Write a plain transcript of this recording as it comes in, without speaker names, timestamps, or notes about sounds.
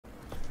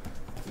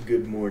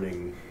good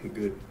morning,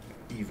 good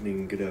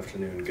evening, good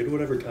afternoon, good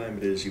whatever time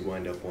it is you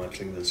wind up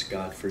watching this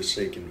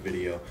godforsaken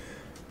video.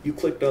 You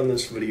clicked on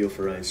this video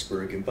for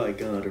Iceberg, and by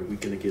God are we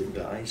going to get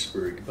into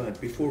Iceberg.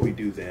 But before we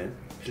do that,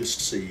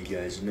 just so you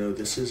guys know,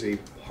 this is a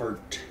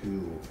part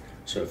 2.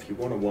 So if you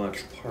want to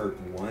watch part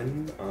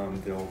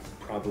 1, there'll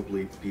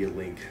probably be a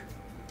link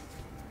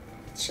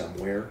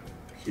somewhere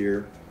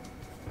here.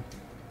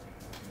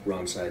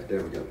 Wrong side,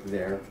 there we go,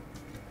 there.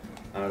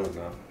 I don't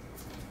know.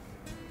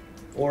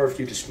 Or if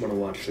you just want to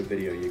watch the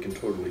video, you can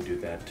totally do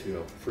that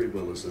too. Free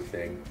will is the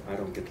thing. I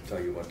don't get to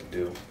tell you what to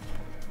do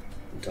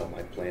until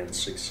my plans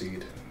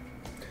succeed.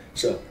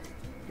 So,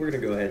 we're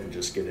going to go ahead and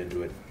just get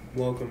into it.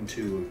 Welcome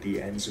to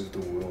the Ends of the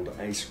World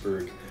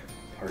Iceberg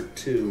Part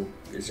 2.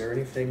 Is there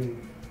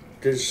anything...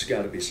 There's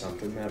got to be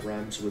something that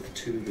rhymes with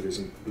 2 that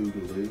isn't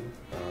boogaloo.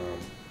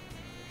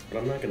 But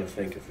I'm not going to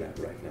think of that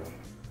right now.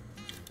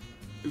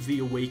 The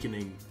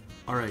Awakening.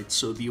 Alright,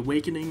 so The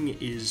Awakening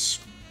is...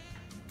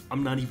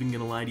 I'm not even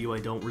gonna lie to you,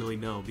 I don't really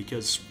know,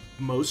 because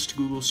most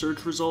Google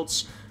search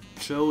results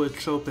show a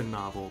Chopin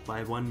novel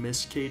by one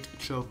Miss Kate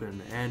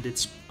Chopin, and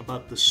it's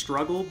about the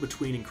struggle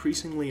between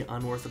increasingly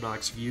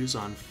unorthodox views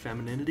on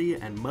femininity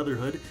and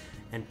motherhood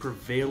and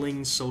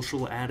prevailing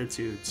social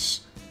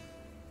attitudes.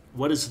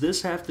 What does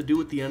this have to do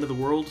with the end of the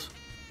world?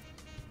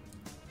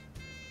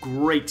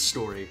 Great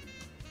story.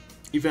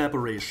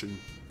 Evaporation.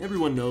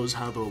 Everyone knows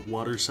how the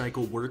water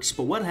cycle works,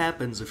 but what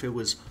happens if it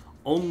was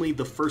only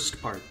the first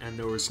part, and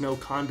there was no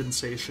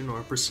condensation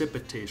or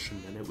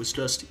precipitation, and it was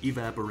just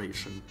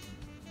evaporation?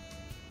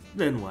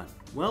 Then what?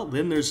 Well,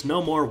 then there's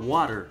no more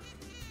water.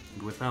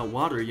 And without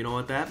water, you know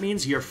what that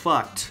means? You're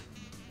fucked.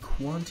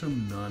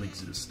 Quantum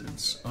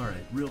non-existence.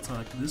 Alright, real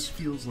talk, this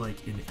feels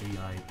like an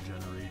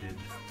AI-generated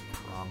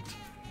prompt.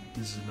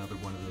 This is another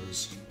one of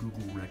those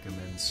Google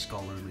recommends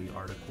scholarly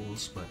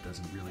articles, but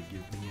doesn't really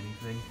give me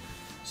anything.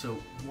 So,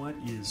 what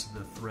is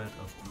the threat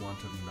of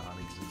quantum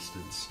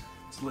non-existence?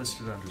 It's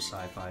listed under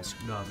sci-fi.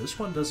 No, this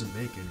one doesn't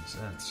make any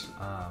sense.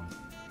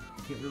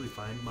 Can't really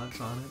find much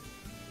on it.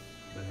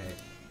 But hey,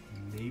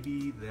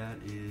 maybe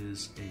that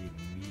is a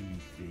me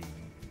thing.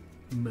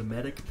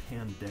 Mimetic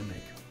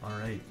pandemic.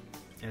 Alright,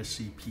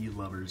 SCP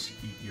lovers,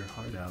 eat your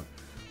heart out.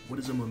 What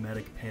is a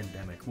mimetic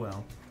pandemic?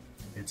 Well,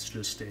 it's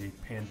just a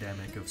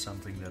pandemic of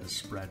something that is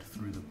spread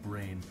through the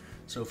brain.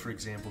 So for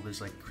example, there's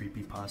like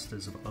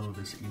creepypastas of, oh,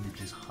 this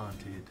image is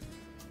haunted.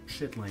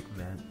 Shit like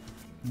that.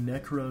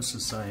 Necro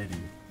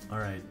Society.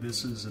 Alright,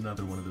 this is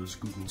another one of those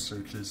Google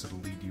searches that'll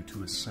lead you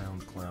to a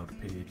SoundCloud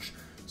page.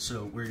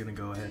 So we're gonna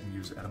go ahead and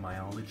use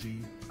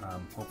etymology.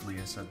 Hopefully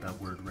I said that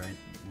word right.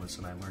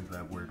 Listen, I learned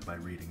that word by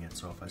reading it,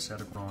 so if I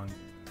said it wrong,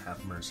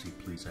 have mercy,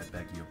 please, I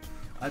beg you.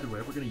 Either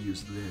way, we're gonna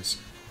use this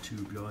to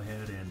go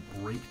ahead and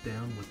break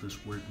down what this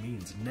word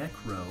means.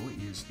 Necro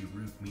is the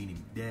root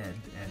meaning dead,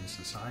 and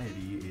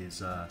society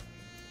is,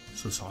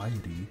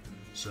 society.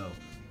 So,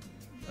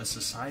 a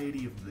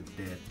society of the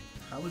dead.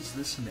 How is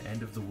this an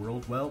end of the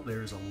world? Well,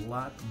 there's a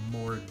lot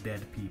more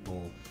dead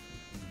people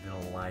than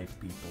alive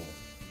people.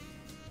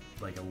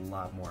 Like a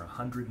lot more.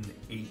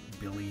 108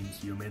 billion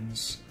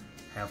humans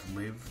have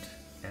lived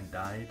and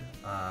died,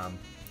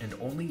 and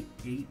only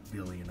 8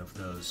 billion of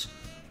those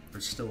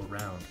are still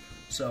around.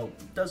 So,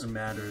 it doesn't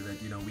matter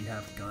that, you know, we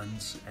have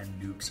guns and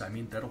nukes. I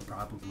mean, that'll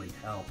probably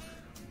help.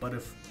 But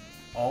if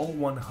all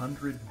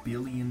 100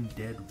 billion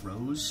dead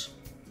rose,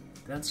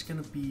 that's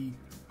gonna be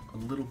a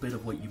little bit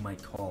of what you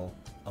might call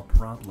a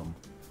problem.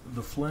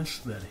 The flesh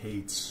that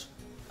hates.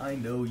 I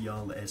know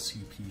y'all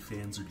SCP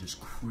fans are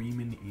just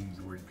creaming in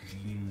your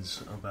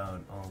jeans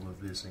about all of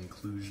this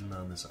inclusion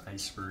on this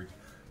iceberg.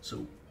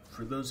 So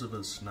for those of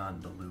us not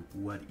in the loop,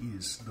 what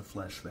is the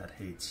flesh that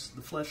hates?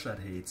 The flesh that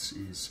hates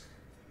is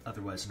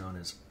otherwise known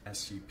as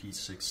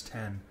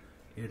SCP-610.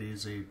 It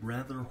is a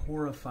rather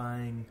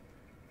horrifying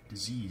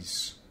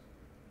disease.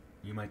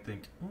 You might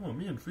think, oh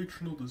man,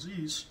 fictional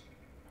disease.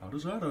 How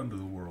does that enter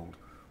the world?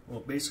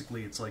 Well,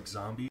 basically it's like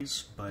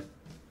zombies, but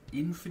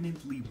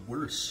infinitely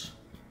worse,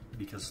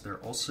 because they're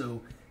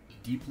also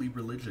deeply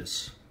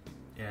religious,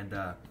 and,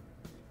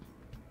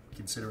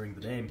 considering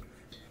the name,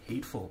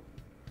 hateful.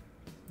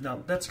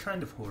 Now, that's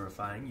kind of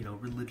horrifying, you know,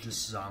 religious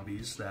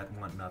zombies that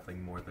want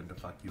nothing more than to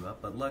fuck you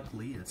up, but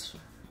luckily it's,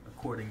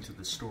 according to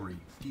the story,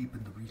 deep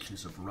in the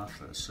reaches of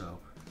Russia, so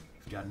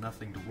you've got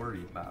nothing to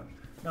worry about.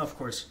 Now, of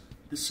course,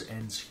 this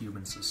ends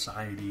human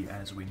society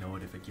as we know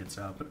it if it gets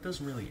out, but it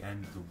doesn't really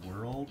end the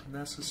world,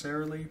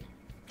 necessarily.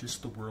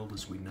 Just the world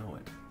as we know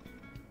it.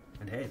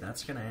 And hey,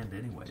 that's gonna end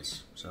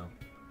anyways, so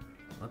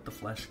let the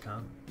flesh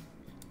come.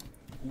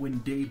 When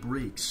day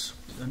breaks,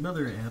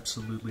 another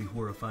absolutely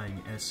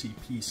horrifying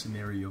SCP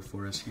scenario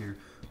for us here.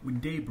 When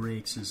day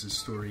breaks is a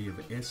story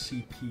of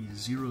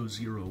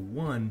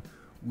SCP-001,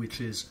 which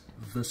is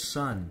the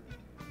sun.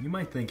 You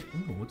might think,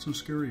 oh, what's so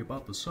scary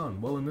about the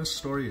sun? Well, in this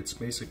story, it's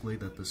basically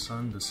that the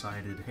sun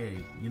decided,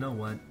 hey, you know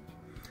what?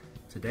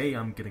 Today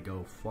I'm gonna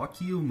go fuck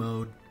you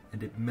mode,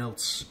 and it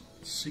melts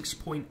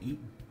 6.8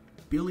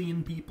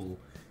 billion people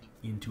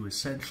into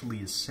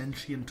essentially a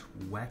sentient,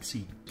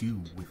 waxy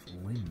goo with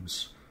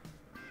limbs.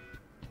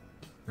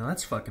 Now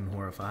that's fucking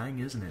horrifying,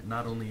 isn't it?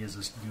 Not only is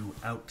this you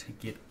out to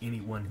get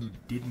anyone who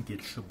didn't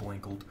get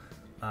shablinkled,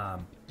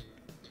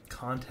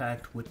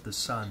 contact with the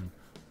sun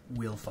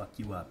will fuck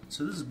you up.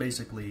 So this is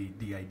basically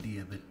the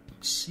idea that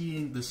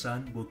seeing the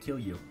sun will kill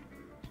you.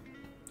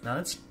 Now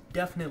that's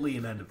definitely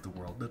an end of the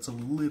world. That's a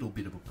little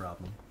bit of a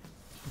problem.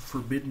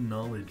 Forbidden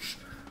knowledge.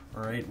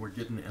 Alright, we're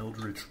getting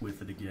eldritch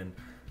with it again.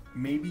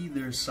 Maybe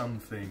there's some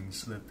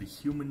things that the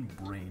human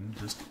brain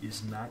just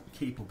is not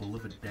capable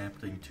of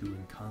adapting to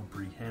and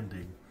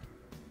comprehending.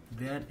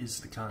 That is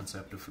the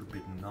concept of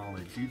forbidden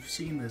knowledge. You've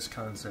seen this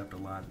concept a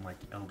lot in like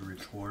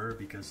eldritch horror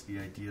because the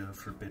idea of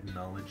forbidden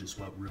knowledge is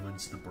what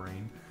ruins the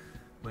brain.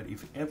 But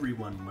if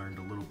everyone learned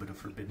a little bit of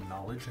forbidden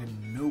knowledge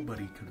and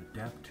nobody could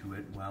adapt to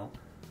it, well,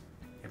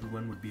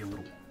 everyone would be a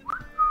little...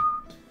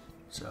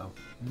 So,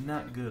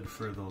 not good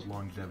for the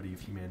longevity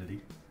of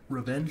humanity.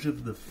 Revenge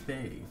of the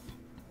Fae.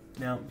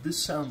 Now, this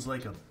sounds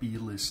like a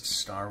B-list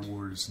Star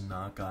Wars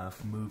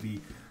knockoff movie,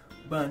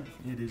 but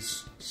it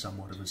is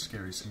somewhat of a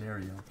scary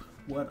scenario.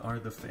 What are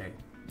the Fae?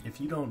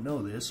 If you don't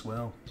know this,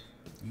 well,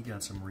 you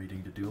got some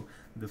reading to do.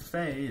 The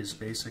Fae is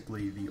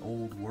basically the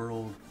old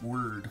world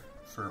word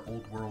for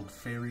old world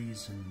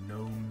fairies and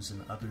gnomes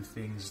and other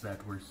things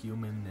that were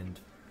human and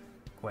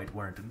quite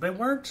weren't. And they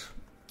weren't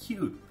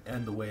cute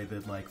in the way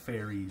that, like,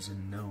 fairies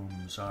and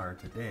gnomes are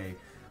today,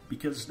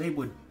 because they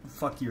would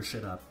fuck your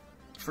shit up.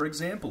 For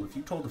example, if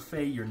you told a fae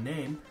your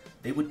name,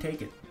 they would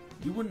take it.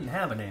 You wouldn't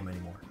have a name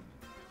anymore.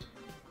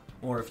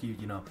 Or if you,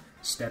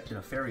 stepped in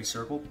a fairy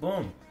circle,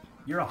 boom,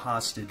 you're a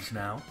hostage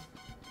now.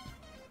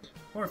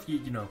 Or if you,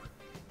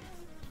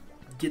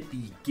 get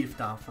the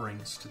gift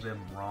offerings to them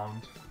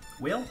wrong,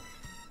 well,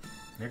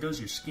 there goes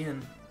your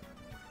skin.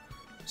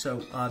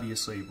 So,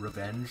 obviously,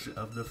 revenge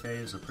of the Fae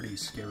is a pretty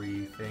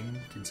scary thing,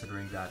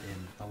 considering that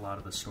in a lot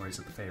of the stories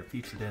that the Fae are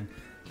featured in,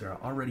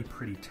 they're already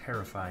pretty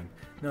terrifying.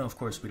 Now, of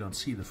course, we don't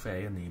see the Fae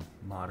in the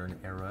modern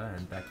era,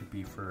 and that could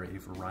be for a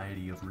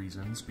variety of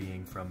reasons,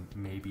 being from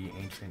maybe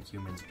ancient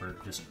humans were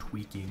just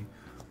tweaking,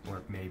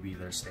 or maybe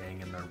they're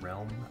staying in their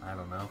realm, I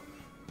don't know.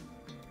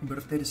 But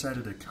if they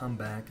decided to come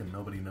back and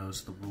nobody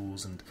knows the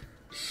rules and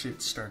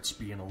shit starts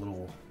being a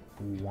little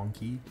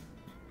wonky,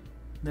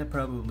 that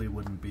probably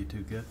wouldn't be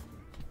too good.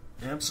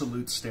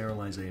 Absolute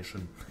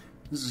sterilization.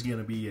 This is going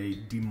to be a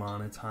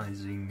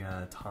demonetizing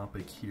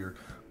topic here,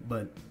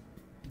 but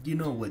you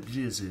know what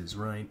jizz is,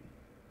 right?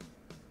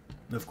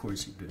 Of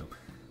course you do.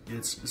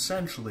 It's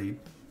essentially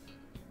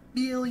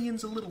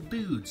billions of little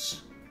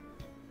dudes.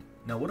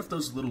 Now what if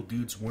those little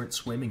dudes weren't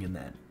swimming in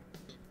that?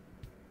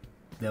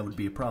 That would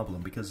be a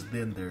problem, because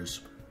then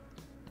there's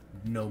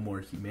no more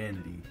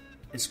humanity.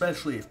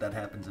 Especially if that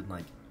happens in,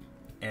 like,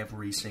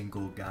 every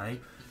single guy.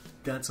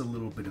 That's a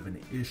little bit of an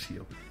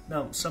issue.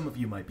 Now, some of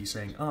you might be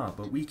saying,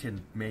 but we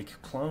can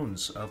make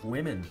clones of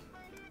women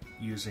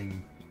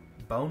using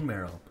bone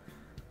marrow.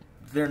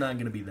 They're not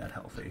going to be that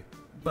healthy.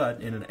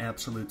 But in an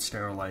absolute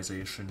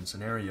sterilization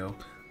scenario,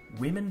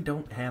 women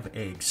don't have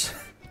eggs.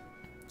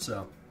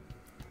 So,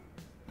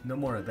 no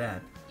more of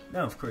that.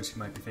 Now, of course, you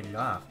might be thinking,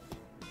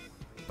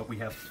 but we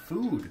have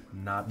food,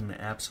 not an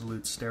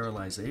absolute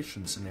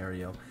sterilization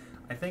scenario.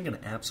 I think an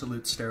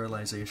absolute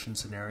sterilization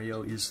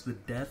scenario is the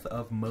death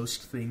of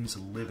most things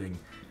living.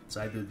 It's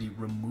either the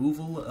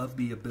removal of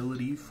the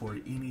ability for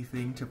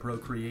anything to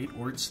procreate,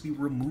 or it's the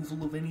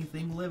removal of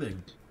anything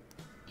living.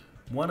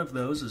 One of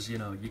those is, you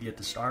get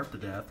to starve to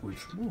death, which,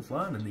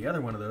 fun, and the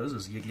other one of those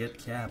is you get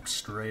capped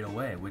straight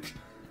away, which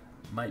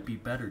might be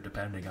better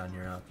depending on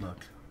your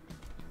outlook.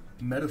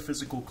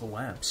 Metaphysical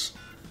collapse.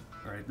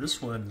 Alright,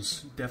 this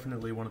one's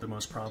definitely one of the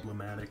most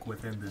problematic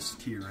within this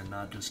tier, and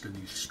not just a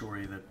niche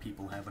story that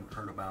people haven't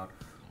heard about.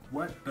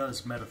 What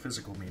does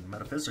metaphysical mean?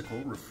 Metaphysical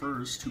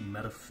refers to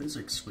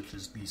metaphysics, which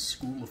is the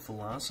school of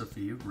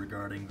philosophy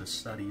regarding the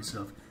studies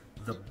of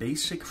the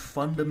basic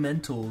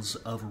fundamentals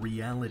of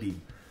reality.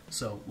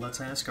 So, let's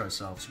ask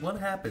ourselves,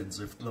 what happens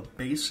if the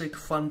basic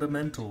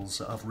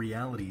fundamentals of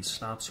reality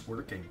stops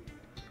working?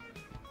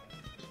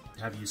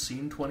 Have you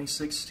seen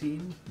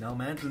 2016? Now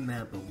imagine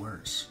that, but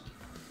worse.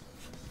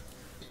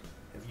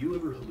 Have you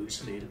ever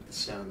hallucinated the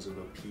sounds of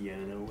a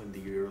piano in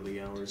the early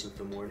hours of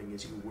the morning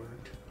as you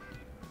worked?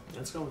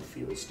 That's how it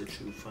feels to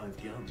chew 5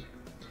 yum.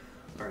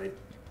 Alright,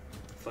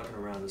 fucking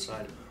around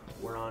aside,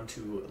 we're on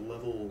to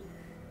level...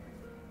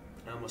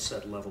 I almost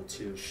said level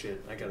 2,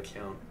 shit, I gotta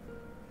count.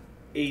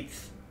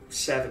 8th,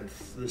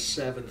 7th, the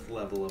 7th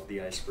level of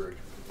the Iceberg.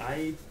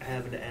 I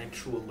have an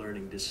actual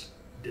learning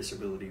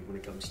disability when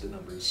it comes to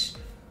numbers.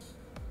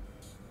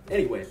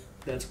 Anyway,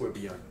 that's where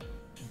we are.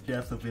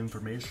 Death of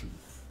information.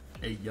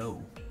 Hey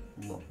yo,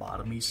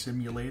 lobotomy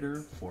simulator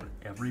for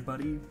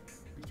everybody?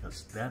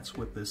 Because that's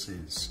what this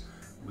is.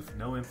 With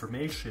no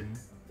information,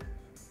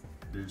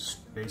 there's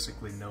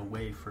basically no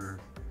way for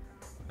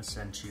a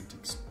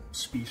sentient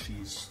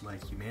species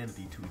like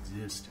humanity to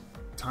exist.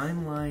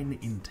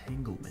 Timeline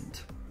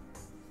entanglement.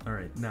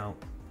 Alright, now,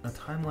 a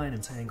timeline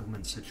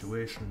entanglement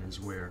situation is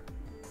where,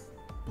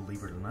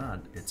 believe it or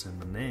not, it's in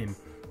the name,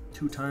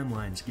 2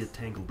 timelines get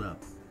tangled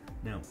up.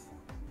 Now,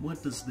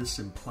 what does this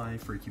imply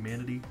for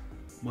humanity?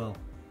 Well,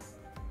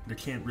 there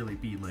can't really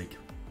be, like,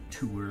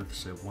 two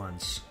Earths at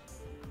once.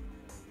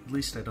 At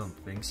least I don't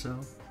think so.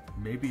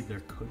 Maybe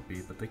there could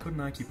be, but they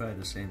couldn't occupy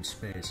the same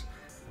space.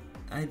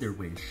 Either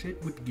way,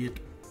 shit would get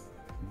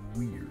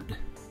weird.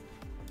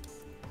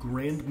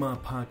 Grandma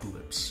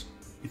Apocalypse.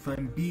 If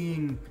I'm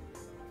being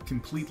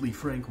completely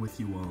frank with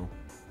you all,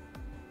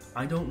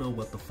 I don't know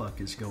what the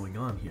fuck is going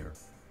on here.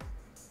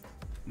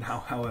 Now,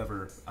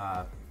 however,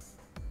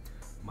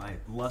 my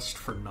lust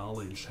for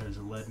knowledge has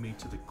led me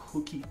to the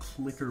Cookie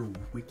Clicker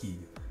Wiki.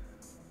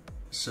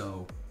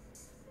 So,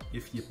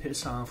 if you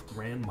piss off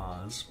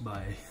grandmas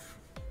by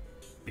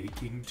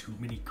baking too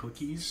many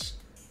cookies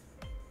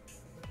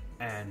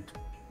and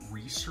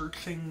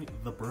researching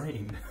the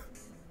brain,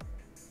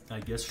 I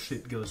guess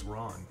shit goes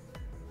wrong.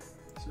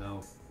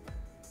 So,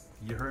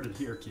 you heard it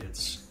here,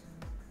 kids.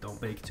 Don't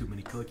bake too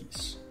many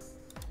cookies.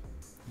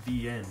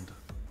 The end.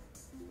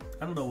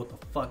 I don't know what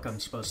the fuck I'm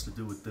supposed to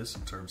do with this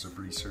in terms of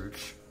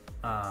research.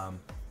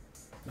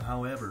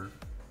 However,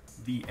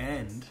 the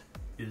end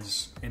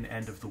is an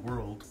end of the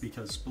world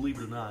because, believe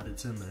it or not,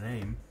 it's in the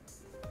name.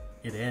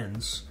 It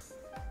ends.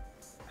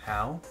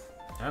 How?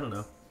 I don't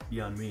know.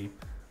 Beyond me.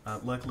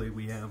 Luckily,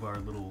 we have our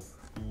little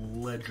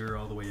ledger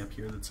all the way up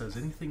here that says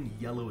anything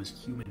yellow is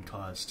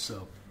human-caused,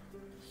 so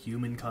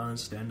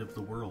human-caused end of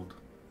the world.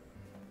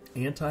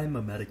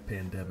 Anti-memetic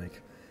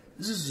pandemic.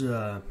 This is,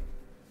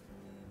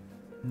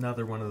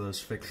 another one of those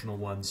fictional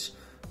ones.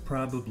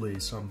 Probably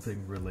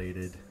something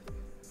related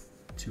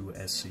to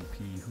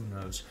SCP, who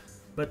knows.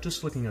 But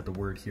just looking at the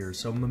word here,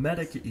 so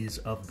memetic is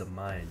of the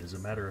mind. As a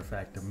matter of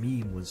fact, a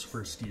meme was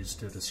first used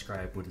to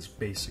describe what is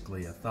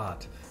basically a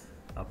thought,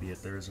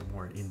 albeit there is a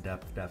more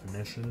in-depth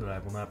definition that I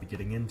will not be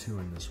getting into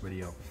in this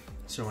video.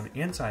 So an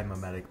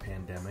anti-memetic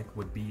pandemic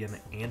would be an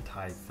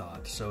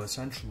anti-thought, so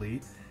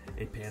essentially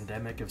a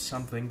pandemic of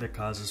something that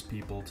causes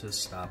people to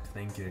stop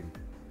thinking.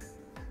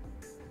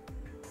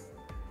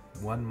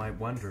 One might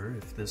wonder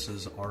if this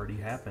has already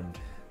happened.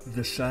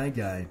 The Shy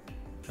Guy.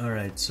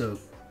 Alright, so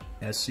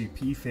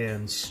SCP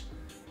fans,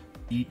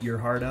 eat your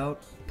heart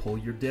out, pull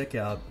your dick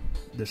out.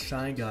 The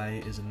Shy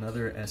Guy is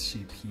another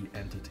SCP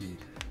entity.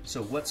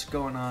 So what's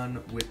going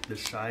on with the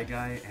Shy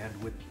Guy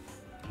and with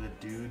the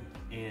dude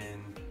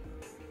in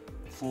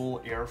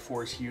full Air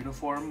Force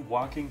uniform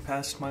walking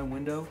past my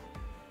window?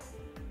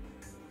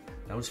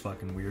 That was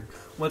fucking weird.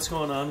 What's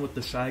going on with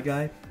the Shy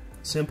Guy?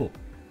 Simple.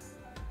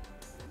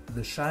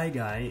 The Shy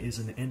Guy is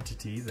an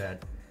entity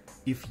that,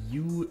 if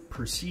you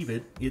perceive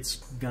it, it's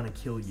gonna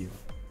kill you.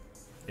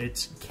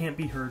 It can't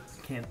be hurt,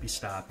 can't be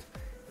stopped.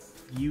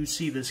 You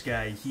see this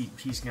guy,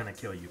 he's gonna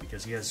kill you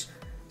because he has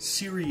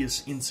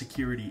serious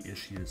insecurity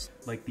issues,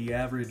 like the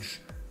average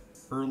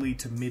early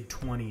to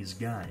mid-20s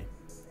guy.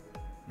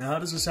 Now, how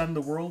does this end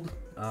the world?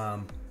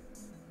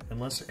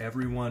 Unless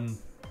everyone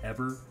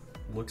ever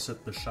looks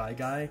at the Shy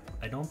Guy,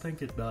 I don't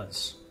think it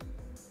does.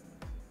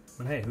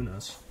 But hey, who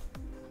knows?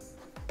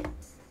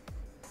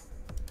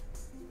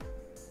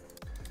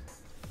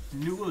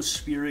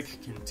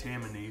 Noospheric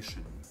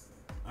contamination.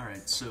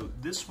 Alright, so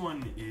this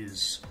one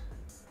is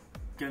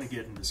gonna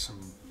get into some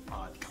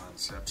odd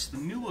concepts. The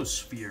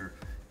noosphere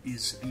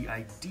is the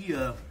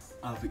idea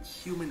of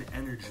human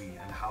energy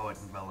and how it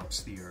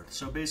envelops the Earth.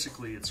 So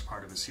basically it's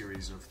part of a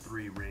series of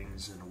 3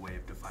 rings in a way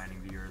of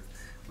defining the Earth,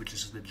 which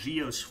is the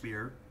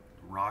geosphere,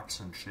 rocks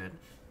and shit,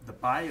 the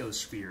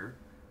biosphere,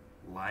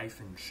 life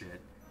and shit,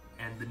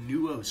 and the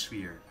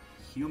noosphere,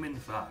 human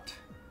thought.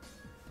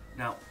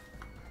 Now,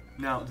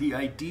 the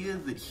idea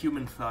that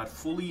human thought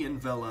fully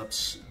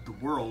envelops the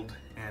world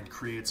and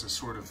creates a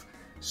sort of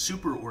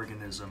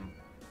superorganism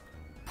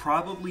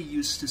probably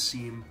used to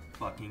seem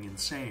fucking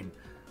insane.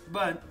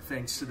 But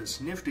thanks to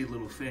this nifty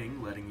little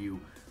thing letting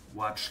you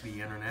watch the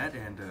internet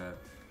and,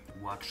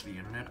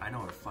 I know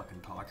how to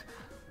fucking talk,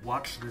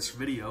 watch this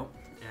video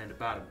and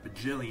about a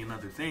bajillion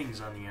other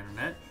things on the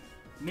internet,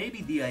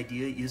 maybe the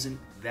idea isn't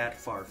that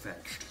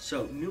far-fetched.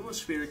 So,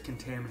 noospheric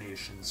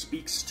contamination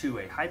speaks to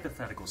a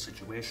hypothetical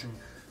situation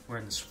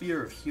wherein the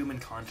sphere of human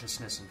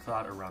consciousness and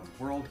thought around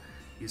the world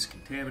is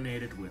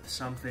contaminated with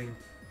something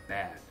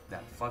bad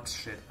that fucks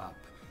shit up.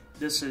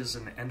 This is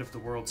an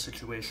end-of-the-world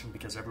situation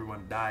because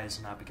everyone dies,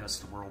 not because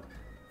the world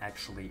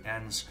actually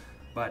ends.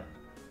 But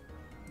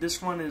this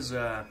one is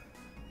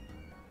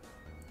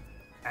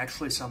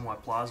actually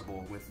somewhat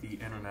plausible, with the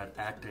internet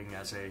acting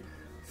as a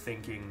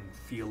thinking,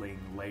 feeling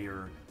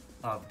layer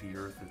of the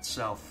Earth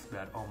itself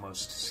that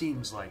almost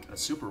seems like a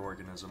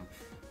superorganism.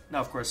 Now,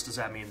 of course, does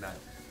that mean that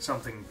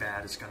something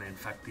bad is going to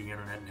infect the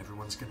internet and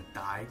everyone's going to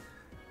die?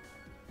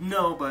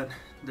 No, but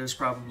there's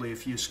probably a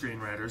few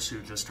screenwriters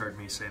who just heard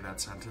me say that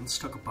sentence,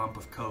 took a bump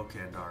of coke,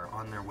 and are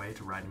on their way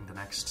to writing the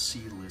next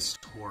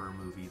C-list horror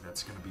movie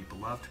that's going to be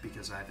beloved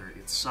because either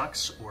it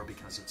sucks or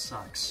because it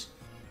sucks.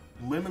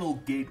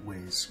 Liminal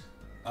gateways.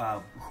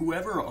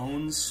 Whoever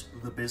owns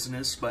the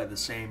business by the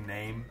same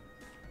name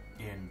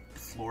in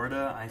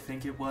Florida, I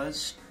think it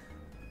was,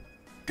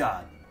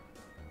 God,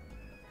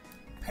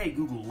 pay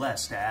Google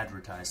less to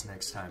advertise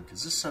next time,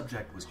 because this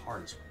subject was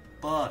hard as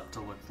fuck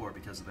to look for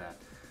because of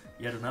that.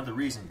 Yet another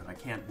reason that I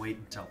can't wait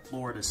until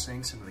Florida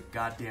sinks into the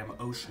goddamn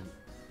ocean.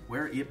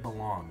 where it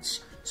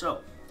belongs.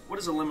 So, what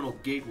is a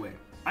liminal gateway?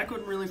 I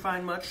couldn't really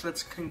find much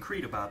that's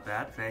concrete about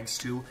that, thanks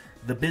to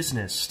the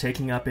business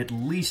taking up at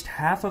least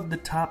half of the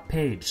top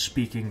page,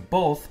 speaking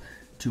both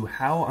to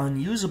how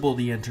unusable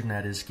the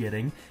internet is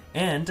getting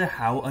and to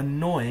how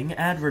annoying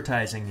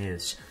advertising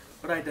is.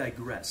 But I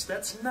digress.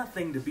 That's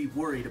nothing to be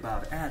worried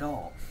about at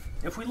all.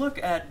 If we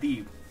look at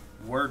the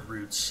word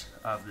roots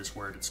of this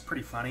word, it's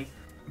pretty funny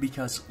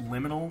because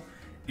liminal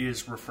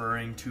is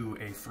referring to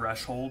a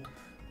threshold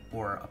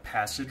or a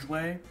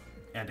passageway,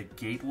 and a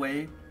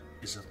gateway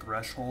is a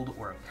threshold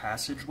or a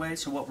passageway.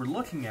 So what we're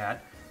looking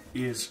at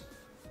is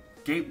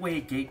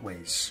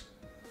gateways.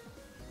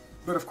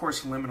 But of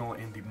course, liminal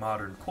in the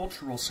modern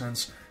cultural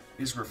sense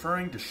is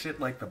referring to shit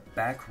like the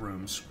back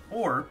rooms,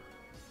 or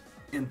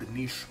in the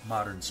niche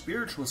modern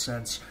spiritual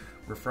sense,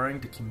 referring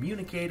to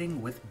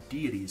communicating with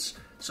deities.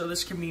 So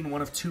this can mean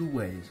one of two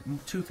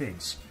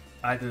things.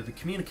 Either the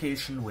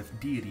communication with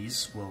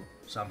deities will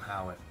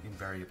somehow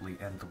invariably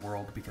end the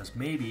world, because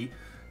maybe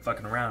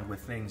fucking around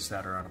with things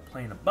that are on a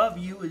plane above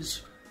you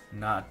is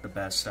not the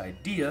best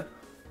idea,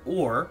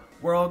 or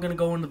we're all gonna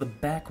go into the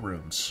back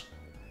rooms.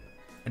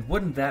 And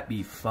wouldn't that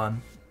be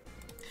fun?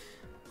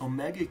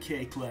 Omega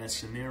K class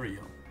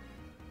scenario.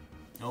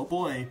 Oh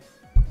boy.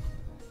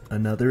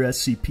 Another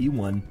SCP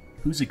one.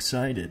 Who's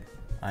excited?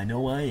 I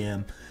know I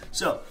am.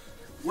 So,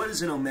 what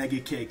is an Omega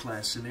K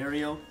class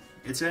scenario?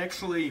 It's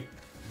actually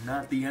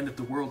not the end of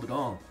the world at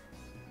all.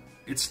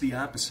 It's the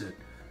opposite.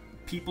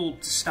 People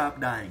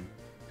stop dying.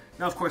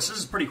 Now, of course, this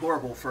is pretty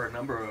horrible for a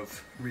number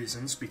of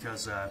reasons,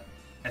 because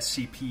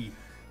SCP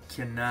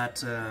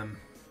cannot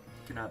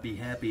be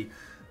happy.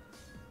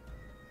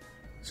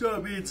 So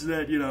it means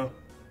that, you know,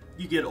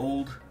 you get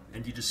old,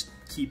 and you just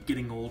keep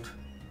getting old,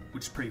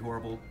 which is pretty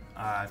horrible.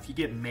 If you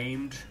get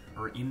maimed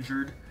or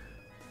injured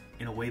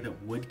in a way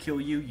that would kill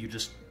you, you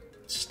just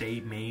stay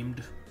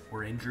maimed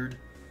or injured.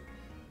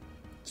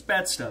 It's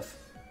bad stuff.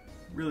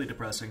 Really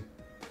depressing.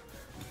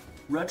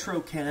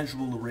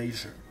 Retro-casual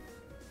erasure.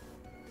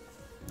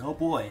 Oh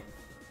boy.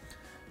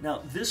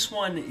 Now, this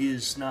one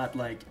is not,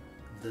 like,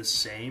 the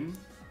same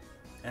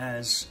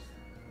as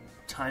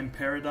Time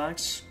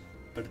Paradox,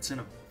 but it's in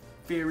a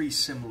very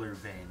similar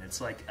vein.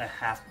 It's like a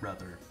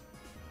half-brother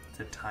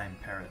to Time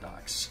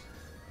Paradox.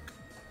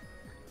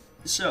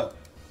 So,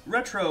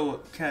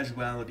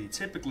 retro-casuality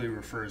typically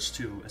refers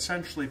to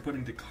essentially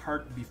putting the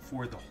cart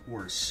before the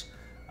horse.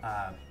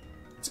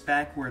 It's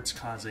backwards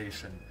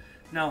causation.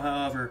 Now,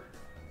 however,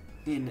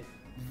 in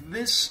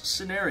this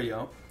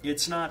scenario,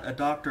 it's not a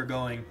doctor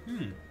going,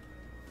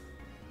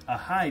 a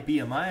high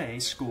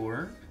BMI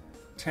score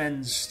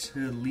tends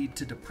to lead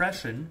to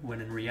depression, when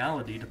in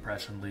reality,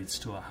 depression leads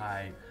to a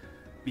high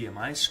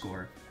BMI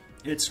score.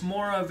 It's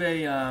more of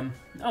a,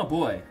 oh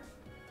boy,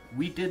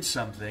 we did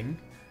something,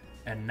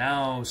 and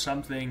now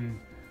something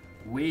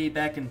way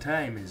back in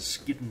time is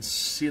getting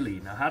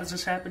silly. Now, how does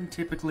this happen?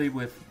 Typically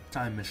with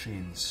time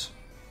machines.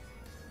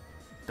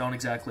 Don't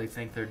exactly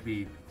think there'd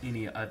be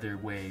any other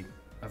way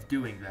of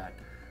doing that.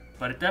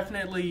 But it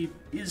definitely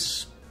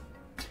is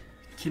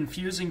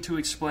confusing to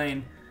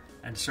explain,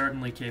 and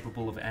certainly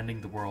capable of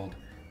ending the world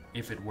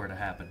if it were to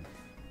happen.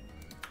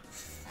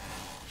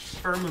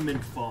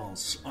 Firmament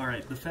falls.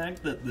 Alright, the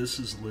fact that this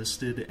is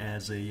listed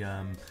as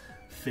a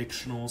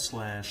fictional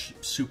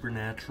 /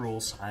 supernatural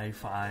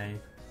sci-fi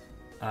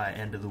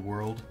end of the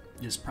world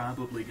is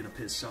probably going to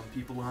piss some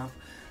people off,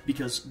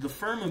 because the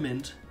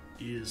firmament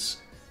is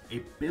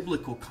a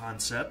biblical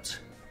concept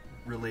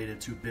related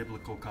to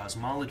biblical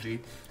cosmology,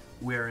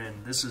 wherein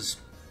this is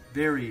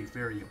very,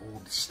 very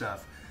old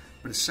stuff,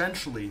 but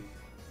essentially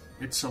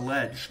it's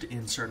alleged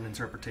in certain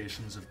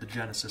interpretations of the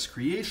Genesis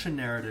creation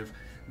narrative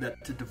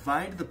that to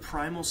divide the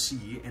primal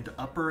sea into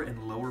upper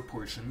and lower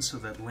portions so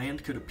that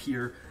land could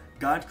appear,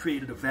 God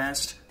created a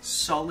vast,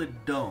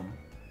 solid dome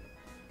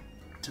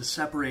to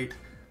separate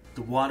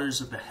the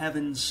waters of the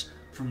heavens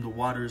from the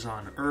waters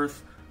on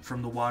earth,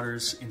 from the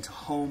waters into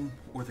home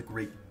or the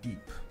great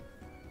deep.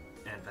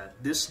 And that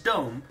this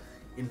dome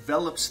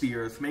envelops the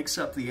earth, makes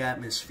up the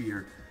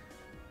atmosphere,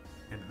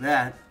 and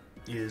that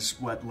is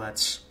what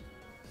lets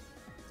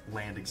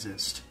land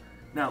exist.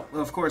 Now,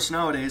 of course,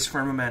 nowadays,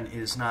 firmament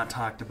is not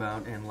talked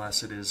about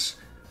unless it is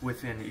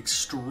within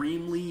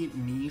extremely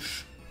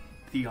niche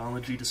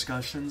theology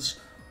discussions,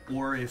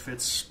 or if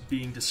it's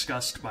being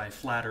discussed by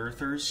flat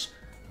earthers,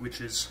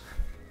 which is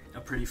a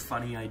pretty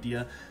funny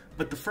idea.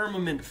 But the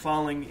firmament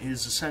falling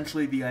is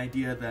essentially the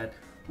idea that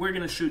we're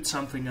going to shoot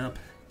something up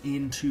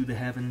into the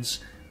heavens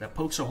that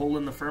pokes a hole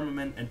in the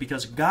firmament, and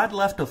because God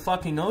left a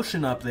fucking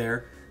ocean up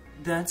there,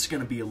 that's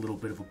going to be a little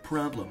bit of a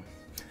problem.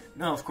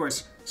 Now, of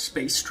course,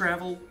 space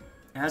travel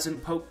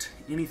hasn't poked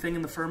anything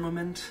in the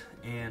firmament,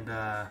 and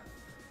I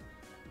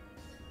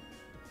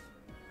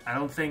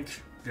don't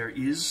think there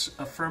is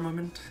a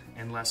firmament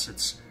unless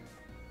it's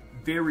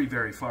very,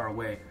 very far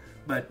away.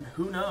 But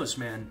who knows,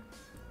 man?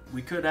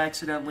 We could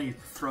accidentally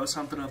throw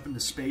something up into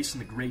space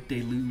and the Great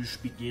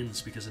Deluge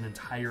begins because an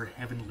entire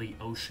heavenly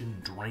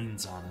ocean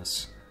drains on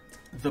us.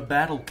 The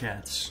Battle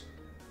Cats.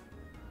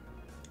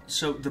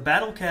 So, the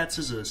Battle Cats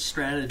is a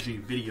strategy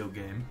video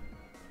game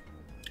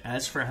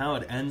As for how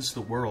it ends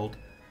the world,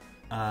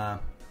 I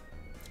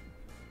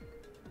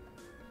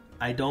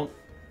don't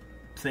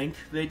think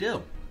they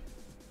do.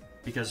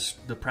 Because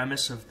the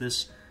premise of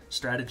this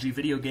strategy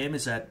video game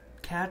is that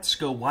cats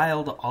go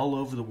wild all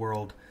over the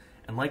world,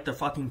 and like the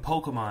fucking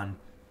Pokemon,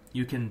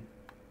 you can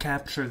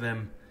capture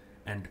them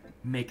and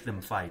make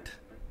them fight.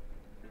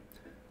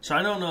 So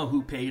I don't know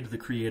who paid the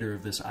creator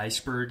of this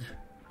Iceberg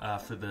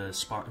for the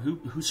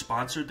who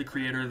sponsored the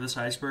creator of this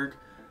Iceberg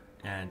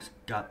and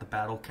got the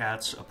Battle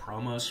Cats a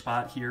promo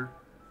spot here,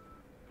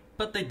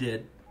 but they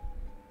did.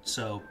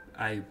 So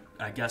I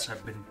guess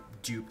I've been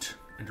duped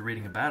into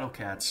reading a Battle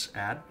Cats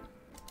ad.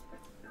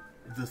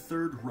 The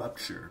Third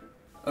Rupture.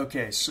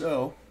 Okay,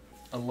 so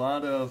a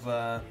lot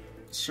of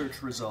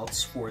search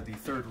results for the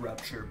Third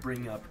Rupture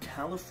bring up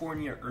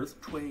California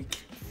earthquake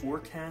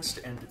forecast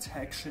and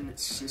detection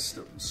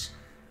systems.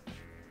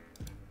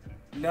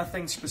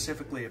 Nothing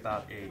specifically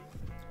about a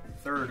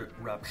third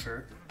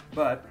rupture,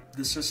 but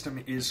the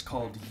system is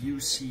called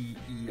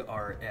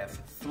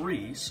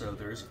UCERF3, so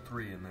there's a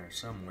 3 in there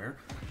somewhere.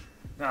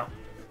 Now,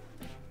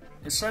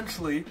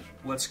 essentially,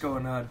 what's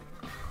going on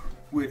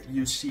with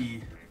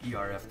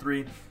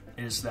UCERF3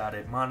 is that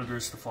it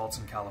monitors the faults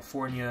in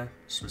California,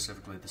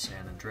 specifically the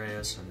San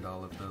Andreas and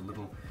all of the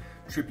little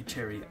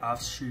tributary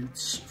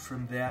offshoots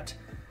from that,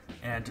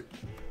 and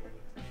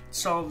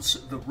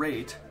solves the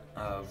rate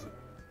of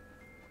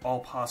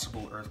all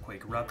possible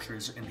earthquake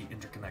ruptures in the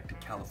interconnected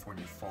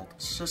California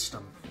fault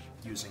system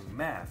using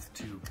math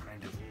to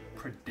kind of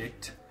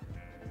predict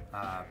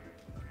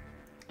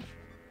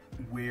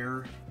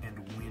where and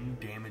when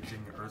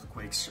damaging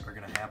earthquakes are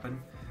going to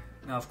happen.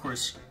 Now, of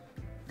course,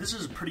 this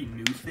is a pretty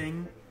new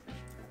thing,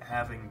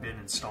 having been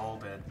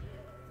installed in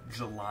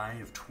July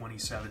of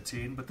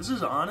 2017, but this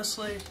is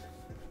honestly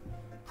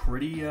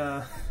pretty,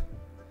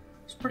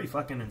 it's pretty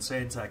fucking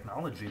insane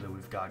technology that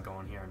we've got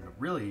going here, and a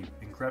really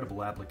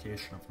incredible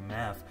application of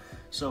math.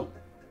 So,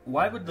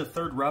 why would the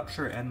third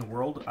rupture end the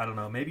world? I don't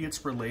know, maybe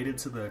it's related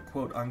to the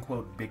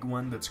quote-unquote big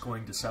one that's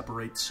going to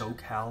separate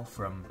SoCal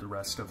from the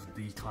rest of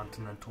the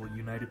continental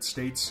United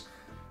States,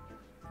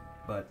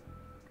 but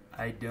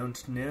I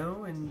don't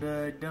know, and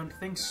I don't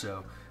think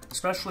so.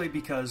 Especially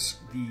because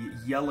the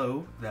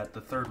yellow that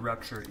the third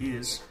rupture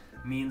is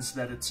means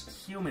that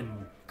it's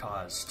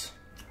human-caused.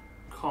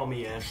 Call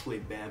me Ashley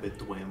Babbitt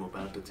the way I'm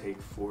about to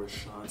take 4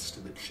 shots to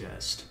the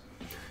chest.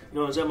 You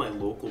know, I was at my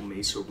local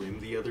Mesa Rim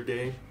the other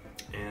day,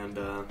 and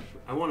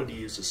I wanted to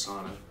use a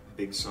sauna.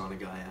 Big sauna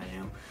guy I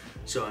am.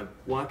 So I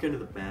walk into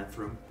the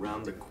bathroom,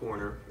 round the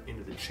corner,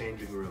 into the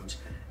changing rooms,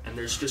 and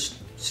there's just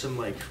some,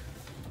 like,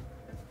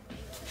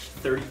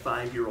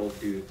 35-year-old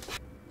dude.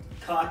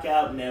 Cock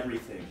out and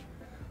everything.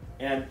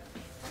 And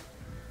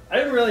I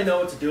didn't really know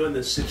what to do in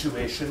this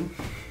situation.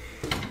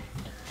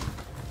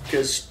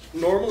 Because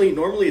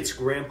normally it's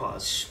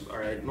grandpa's,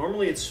 alright?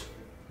 Normally it's,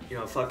 you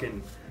know,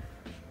 fucking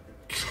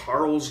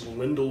Charles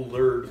Lyndall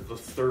Laird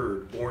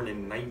III, born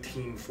in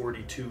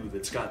 1942,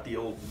 that's got the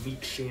old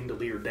meat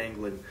chandelier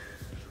dangling.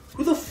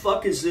 Who the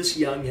fuck is this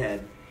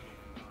younghead?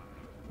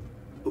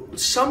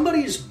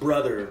 Somebody's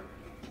brother.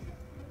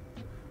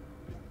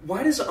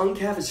 Why does Unc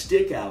have his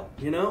dick out,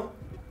 you know?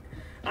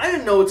 I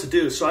didn't know what to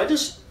do, so I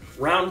just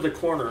round the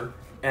corner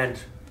and,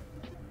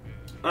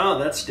 oh,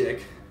 that's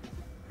dick.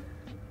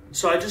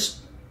 So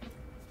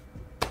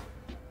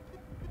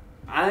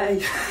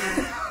I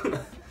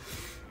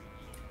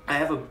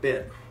have a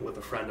bit with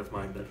a friend of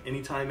mine that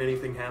anytime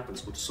anything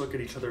happens, we'll just look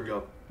at each other and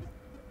go,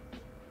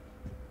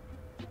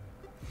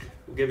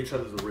 we'll give each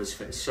other the Riz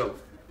face. So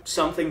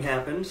something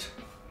happened,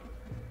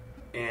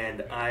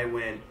 and I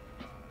went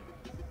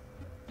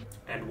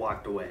and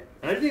walked away.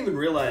 And I didn't even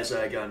realize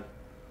I got,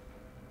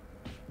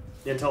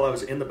 until I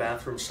was in the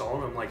bathroom stall,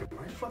 and I'm like, am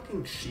my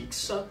fucking cheeks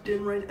sucked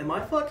in right? Am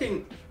I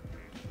fucking...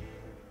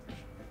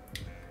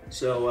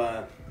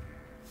 So,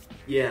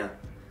 yeah.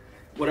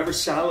 Whatever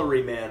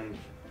salaryman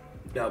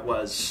that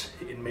was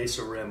in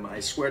Mesa Rim, I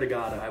swear to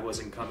God I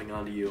wasn't coming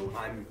onto you.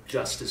 I'm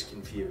just as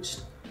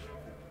confused.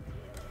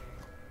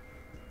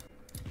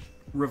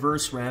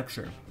 Reverse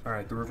rapture.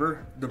 Alright,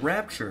 the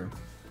rapture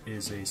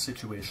is a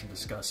situation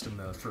discussed in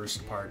the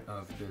first part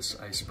of this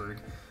Iceberg,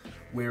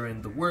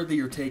 wherein the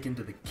worthy are taken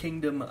to the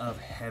kingdom of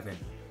heaven.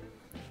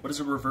 What is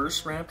a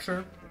reverse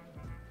rapture?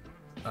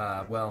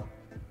 Well,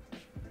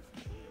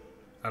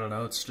 I don't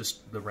know, it's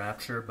just the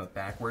rapture, but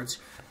backwards.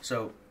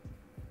 So,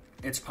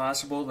 it's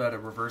possible that a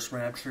reverse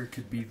rapture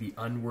could be the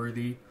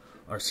unworthy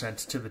are sent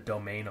to the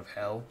domain of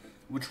hell,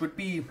 which would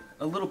be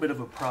a little bit of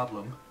a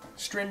problem,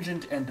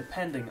 stringent and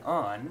depending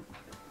on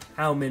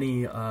how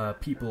many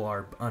people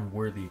are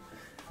unworthy.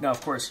 Now,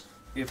 of course,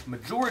 if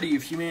majority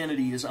of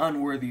humanity is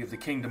unworthy of the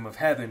kingdom of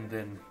heaven,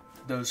 then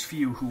those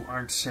few who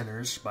aren't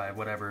sinners, by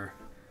whatever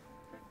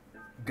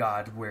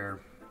God we're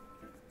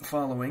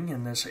following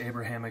in this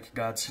Abrahamic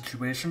God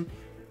situation,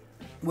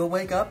 will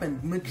wake up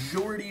and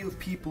majority of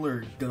people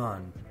are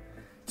gone.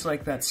 It's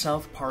like that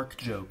South Park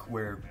joke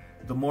where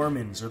the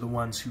Mormons are the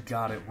ones who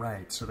got it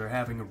right, so they're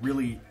having a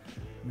really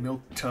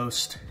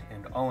milquetoast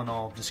and all in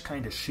all just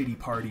kind of shitty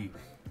party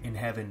in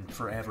heaven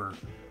forever,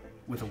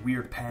 with a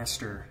weird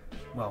pastor.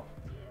 Well,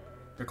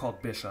 they're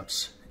called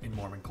bishops in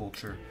Mormon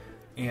culture,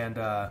 and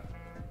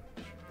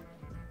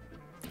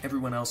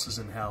everyone else is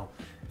in hell.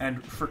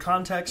 And for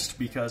context,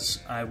 because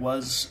I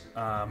was,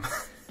 a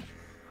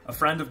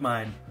friend of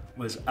mine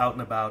was out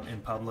and about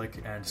in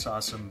public and saw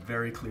some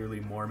very clearly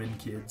Mormon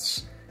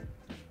kids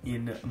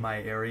in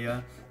my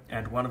area,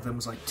 and one of them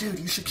was like, dude,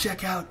 you should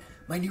check out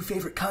my new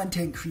favorite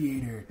content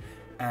creator.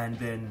 And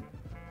then,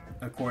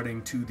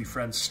 according to the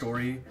friend's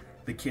story,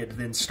 the kid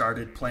then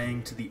started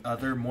playing to the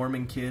other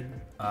Mormon kid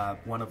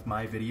one of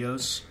my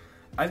videos.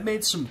 I've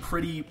made some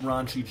pretty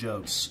raunchy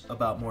jokes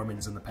about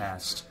Mormons in the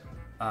past,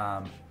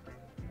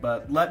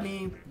 but let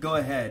me go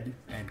ahead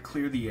and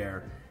clear the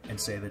air and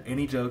say that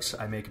any jokes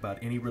I make about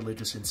any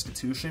religious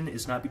institution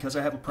is not because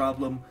I have a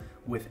problem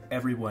with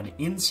everyone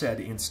in said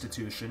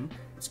institution,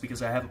 it's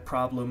because I have a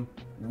problem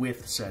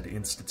with said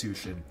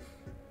institution.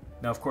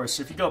 Now, of course,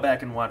 if you go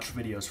back and watch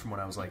videos from when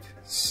I was like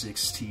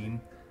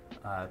 16,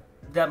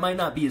 that might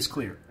not be as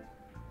clear.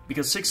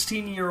 Because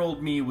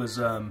 16-year-old me was,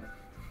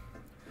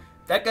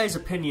 that guy's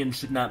opinion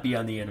should not be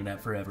on the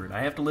internet forever, and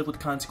I have to live with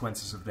the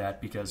consequences of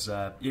that because,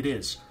 it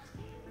is.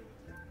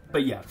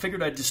 But yeah,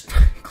 figured I'd just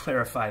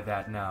clarify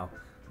that now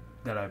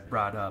that I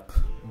brought up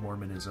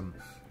Mormonism.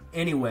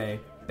 Anyway,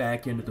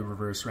 back into the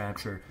reverse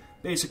rapture.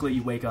 Basically,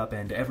 you wake up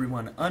and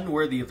everyone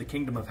unworthy of the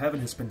kingdom of heaven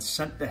has been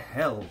sent to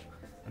hell.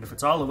 And if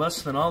it's all of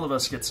us, then all of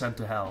us get sent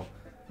to hell.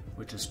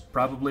 Which is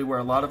probably where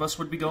a lot of us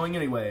would be going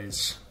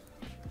anyways.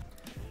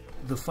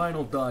 The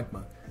final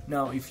dogma.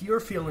 Now, if you're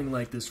feeling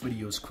like this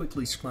video is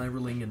quickly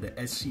spiraling into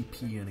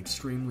SCP and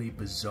extremely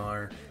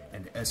bizarre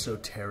and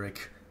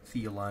esoteric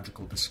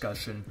theological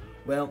discussion,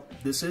 well,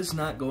 this is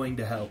not going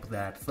to help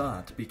that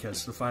thought,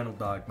 because the final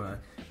dogma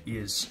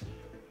is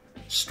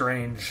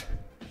strange,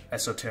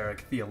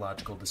 esoteric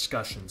theological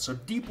discussion. So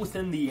deep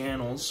within the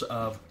annals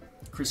of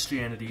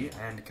Christianity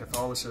and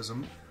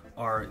Catholicism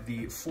are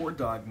the 4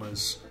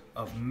 dogmas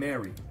of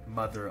Mary,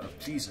 mother of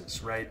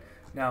Jesus, right?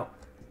 Now,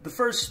 the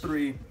first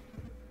 3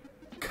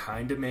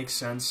 kind of make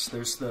sense.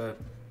 There's the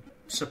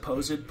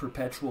supposed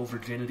perpetual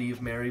virginity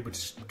of Mary, which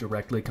is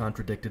directly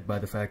contradicted by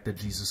the fact that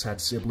Jesus had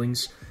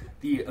siblings.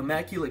 The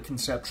Immaculate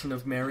Conception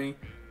of Mary,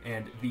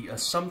 and the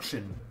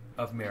Assumption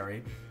of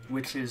Mary,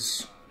 which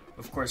is,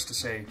 of course, to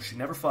say she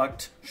never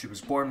fucked, she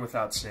was born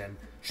without sin,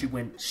 she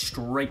went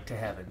straight to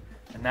heaven.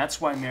 And that's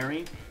why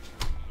Mary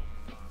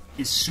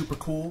is super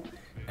cool,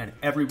 and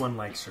everyone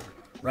likes her,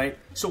 right?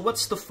 So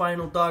what's the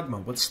final dogma?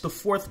 What's the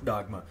 4th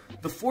dogma?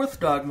 The 4th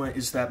dogma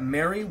is that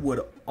Mary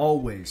would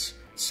always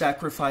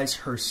sacrifice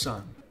her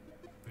son.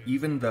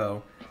 Even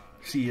though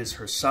she is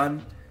her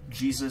son,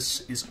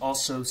 Jesus is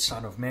also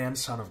Son of Man,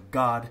 Son of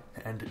God,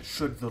 and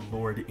should the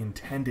Lord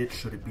intend it,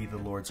 should it be the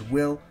Lord's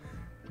will,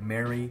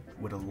 Mary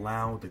would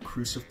allow the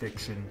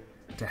crucifixion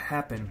to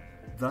happen,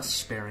 thus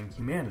sparing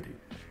humanity.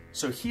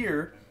 So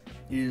here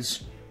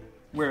is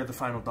where the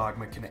final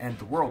dogma can end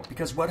the world,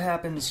 because what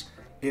happens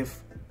if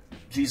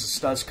Jesus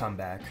does come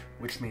back,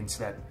 which means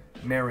that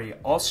Mary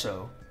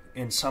also,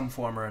 in some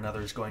form or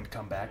another, is going to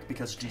come back,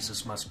 because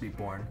Jesus must be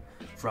born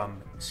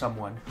from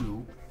someone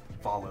who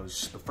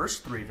follows the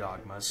first 3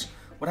 dogmas.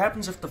 What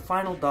happens if the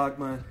final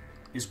dogma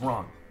is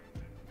wrong?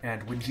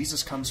 And when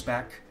Jesus comes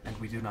back and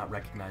we do not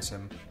recognize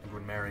him, and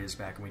when Mary is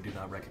back and we do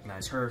not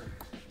recognize her,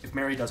 if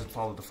Mary doesn't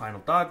follow the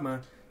final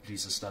dogma,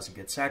 Jesus doesn't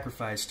get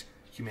sacrificed,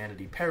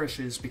 humanity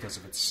perishes because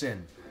of its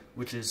sin,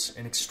 which is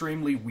an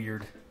extremely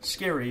weird,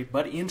 scary,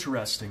 but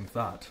interesting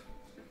thought.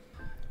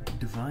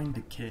 Divine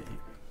Decay.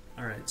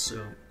 Alright,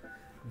 so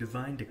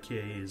Divine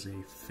Decay is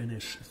a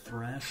Finnish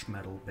thrash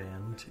metal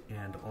band,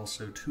 and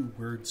also 2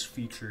 words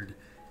featured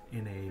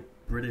in a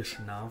British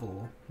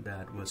novel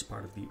that was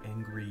part of the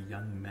Angry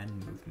Young Men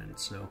movement,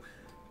 so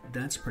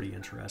that's pretty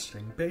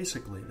interesting.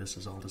 Basically, this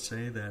is all to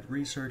say that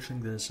researching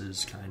this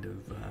is kind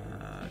of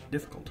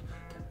difficult.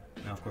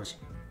 Now, of course,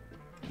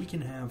 we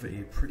can have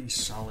a pretty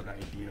solid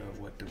idea of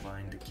what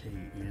Divine Decay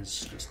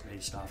is, just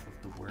based off of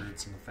the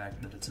words and the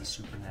fact that it's a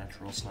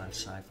supernatural /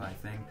 sci-fi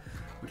thing,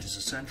 which is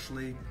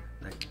essentially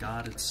that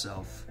God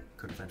itself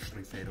could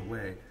eventually fade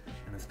away.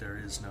 And if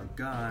there is no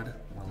God,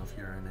 well, if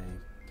you're in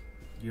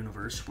a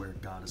universe where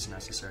God is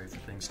necessary for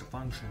things to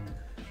function,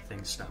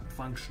 things stop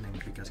functioning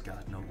because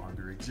God no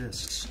longer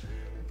exists.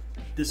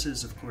 This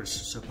is, of course,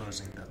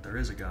 supposing that there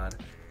is a God,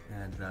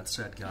 and that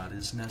said God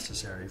is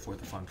necessary for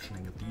the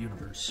functioning of the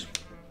universe.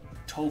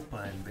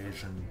 Tulpa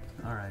invasion.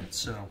 Alright,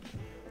 so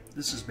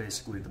this is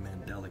basically the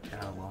Mandela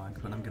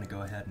catalog, but I'm going to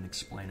go ahead and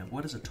explain it.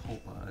 What is a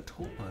tulpa? A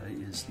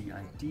tulpa is the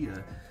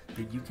idea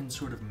that you can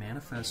sort of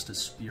manifest a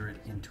spirit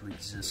into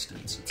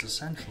existence. It's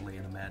essentially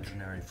an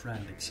imaginary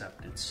friend,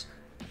 except it's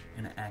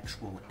an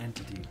actual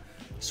entity.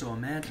 So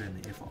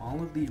imagine if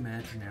all of the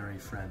imaginary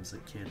friends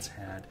that kids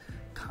had,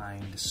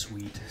 kind,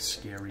 sweet,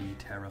 scary,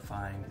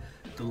 terrifying,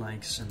 the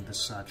likes and the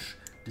such,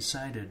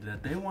 decided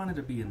that they wanted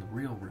to be in the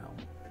real realm,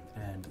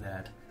 and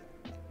that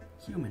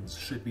humans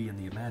should be in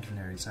the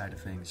imaginary side of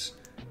things,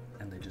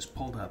 and they just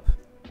pulled up.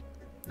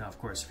 Now, of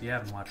course, if you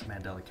haven't watched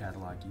Mandela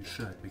Catalog, you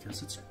should,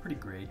 because it's pretty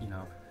great, you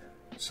know,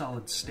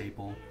 solid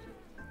staple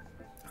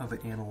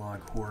of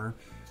analog horror.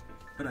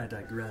 But I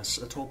digress.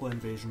 A Tulpa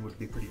invasion would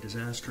be pretty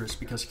disastrous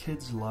because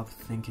kids love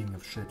thinking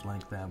of shit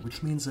like that,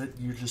 which means that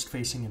you're just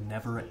facing a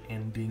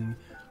never-ending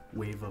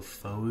wave of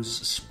foes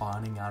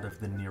spawning out of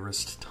the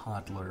nearest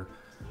toddler.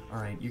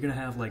 Alright, you're gonna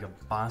have like a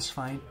boss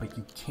fight, but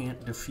you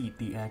can't defeat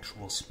the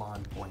actual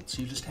spawn point,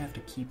 so you just have to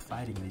keep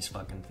fighting these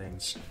fucking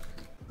things.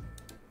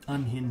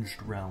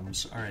 Unhinged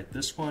Realms. Alright,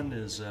 this one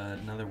is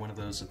another one of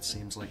those that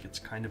seems like it's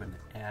kind of an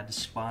ad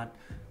spot,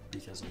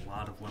 because a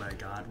lot of what I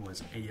got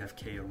was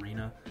AFK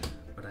Arena,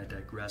 but I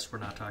digress, we're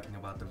not talking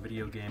about the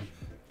video game.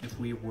 If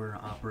we were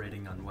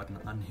operating on what an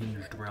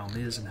unhinged realm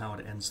is and how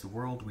it ends the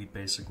world, we'd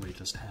basically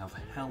just have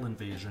Hell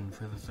Invasion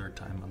for the third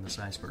time on this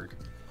iceberg.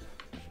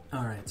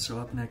 Alright, so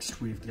up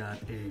next we've got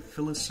a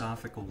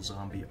philosophical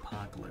zombie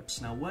apocalypse.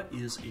 Now what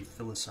is a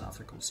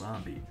philosophical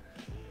zombie?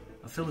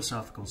 A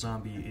philosophical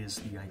zombie is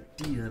the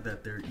idea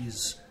that there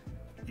is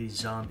a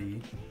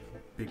zombie,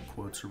 big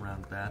quotes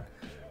around that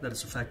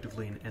is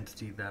effectively an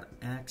entity that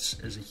acts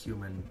as a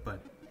human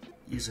but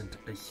isn't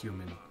a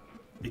human,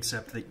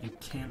 except that you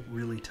can't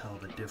really tell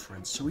the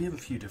difference. So we have a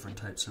few different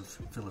types of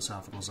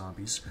philosophical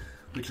zombies,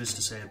 which is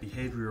to say a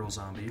behavioral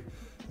zombie,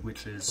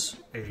 which is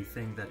a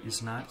thing that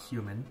is not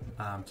human,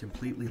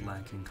 completely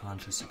lacking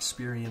conscious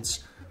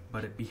experience,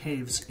 but it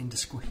behaves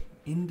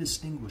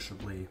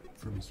indistinguishably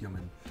from a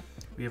human.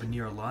 We have a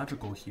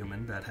neurological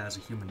human that has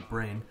a human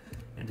brain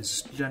and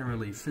is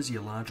generally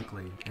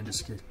physiologically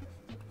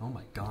oh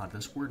my god,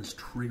 this word is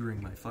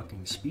triggering my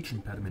fucking speech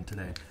impediment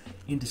today.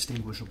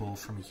 Indistinguishable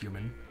from a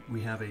human. We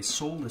have a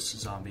soulless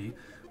zombie,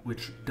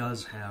 which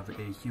does have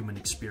a human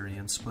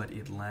experience, but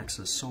it lacks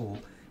a soul,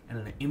 and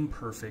an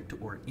imperfect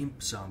or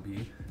imp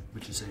zombie,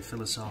 which is a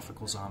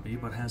philosophical zombie,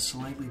 but has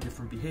slightly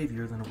different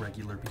behavior than a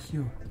regular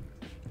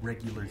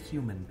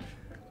human,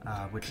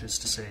 which is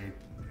to say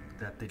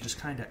that they just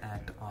kind of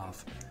act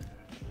off.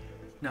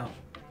 Now,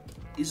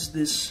 is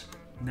this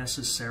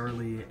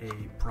necessarily a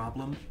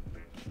problem?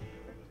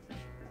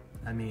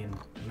 I mean,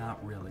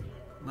 not really.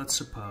 Let's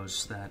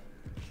suppose that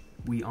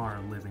we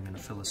are living in a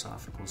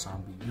philosophical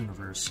zombie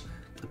universe.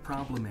 The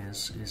problem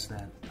is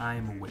that I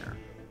am aware,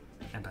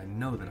 and I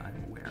know that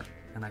I'm aware,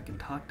 and I can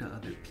talk to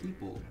other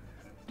people,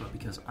 but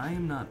because I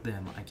am not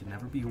them, I can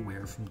never be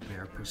aware from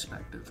their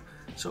perspective.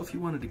 So if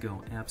you wanted to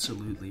go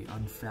absolutely,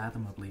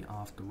 unfathomably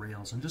off the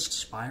rails and just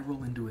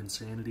spiral into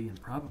insanity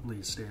and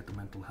probably stay at the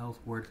mental health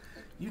ward,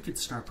 you could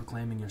start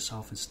proclaiming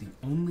yourself as the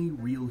only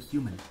real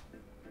human.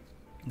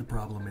 The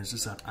problem is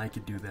that I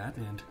could do that,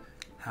 and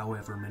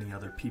however many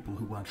other people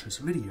who watch this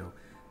video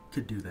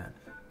could do that.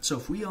 So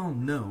if we all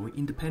know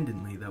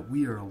independently that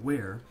we are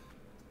aware,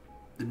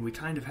 then we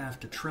kind of have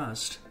to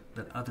trust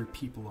that other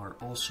people are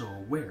also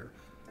aware.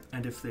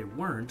 And if they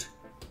weren't,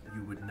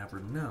 you would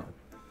never know.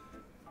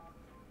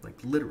 Like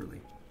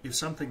literally, if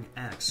something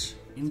acts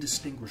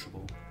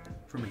indistinguishable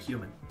from a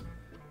human,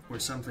 or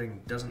something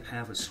doesn't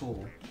have a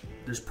soul,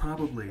 there's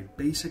probably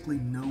basically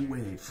no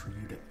way for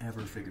you to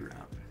ever figure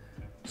out.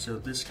 So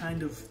this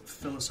kind of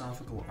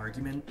philosophical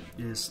argument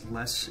is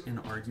less an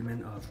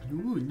argument of,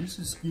 oh, this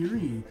is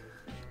scary,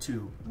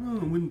 to, oh,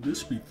 wouldn't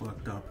this be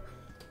fucked up?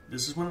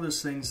 This is one of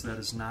those things that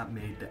is not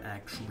made to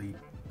actually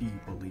be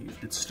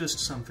believed. It's just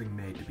something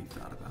made to be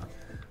thought about.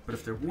 But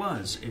if there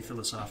was a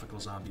philosophical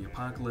zombie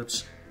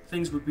apocalypse,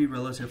 things would be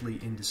relatively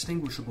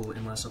indistinguishable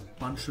unless a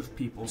bunch of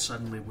people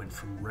suddenly went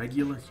from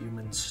regular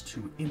humans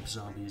to imp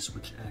zombies,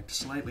 which act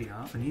slightly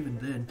off, and even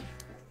then,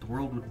 the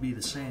world would be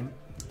the same.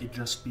 It'd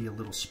just be a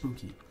little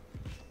spooky.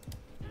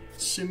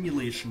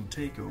 Simulation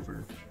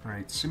takeover.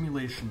 Alright,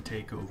 simulation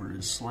takeover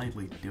is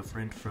slightly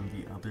different from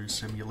the other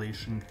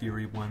simulation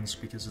theory ones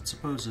because it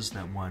supposes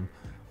that one,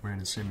 we're in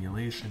a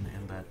simulation,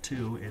 and that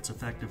two, it's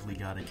effectively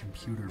got a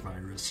computer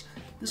virus.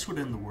 This would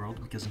end the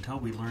world because until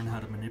we learn how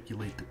to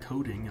manipulate the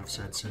coding of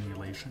said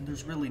simulation,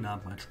 there's really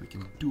not much we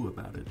can do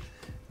about it.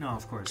 Now,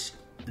 of course,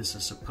 this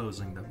is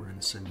supposing that we're in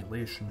a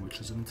simulation, which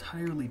is an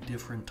entirely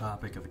different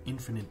topic of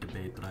infinite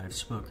debate that I have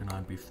spoken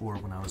on before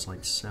when I was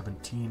like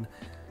 17,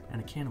 and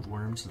a can of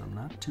worms that I'm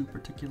not too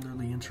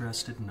particularly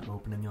interested in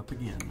opening up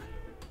again.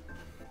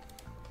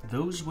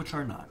 Those which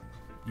are not.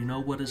 You know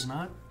what is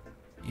not?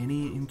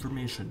 Any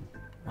information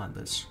on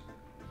this.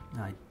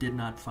 I did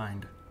not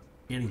find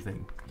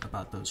anything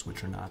about those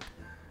which are not,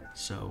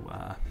 so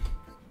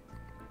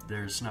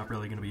there's not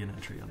really going to be an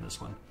entry on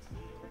this one.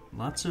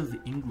 Lots of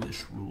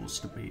English rules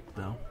debate,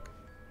 though.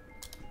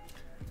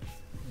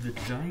 The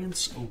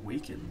Giants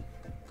Awaken.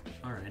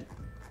 Alright,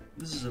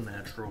 this is a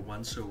natural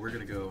one, so we're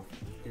going to go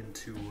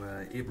into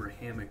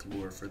Abrahamic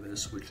lore for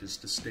this, which is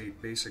to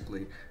state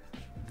basically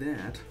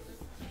that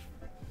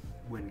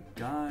when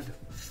God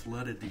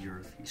flooded the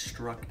earth, he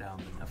struck down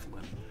the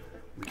Nephilim,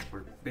 which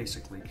were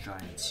basically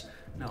giants.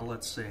 Now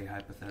let's say,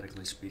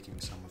 hypothetically speaking,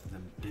 some of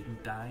them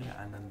didn't die,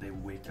 and then they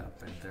wake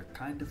up and they're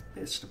kind of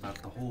pissed about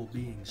the whole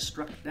being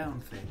struck down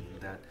thing,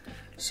 that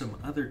some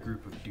other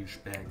group of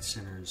douchebag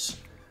sinners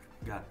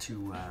got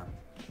to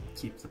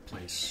keep the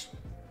place.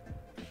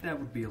 That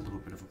would be a little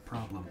bit of a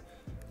problem.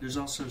 There's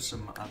also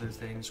some other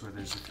things where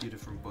there's a few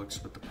different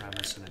books with the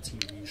premise and a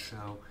TV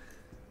show.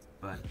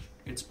 but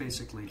it's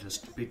basically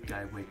just big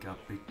guy wake up,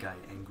 big guy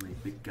angry,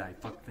 big guy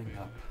fuck thing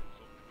up.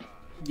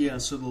 Yeah,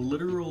 so the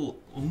literal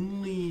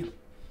only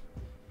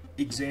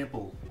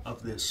example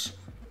of this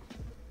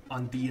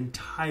on the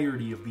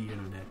entirety of the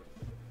internet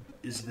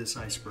is this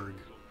iceberg.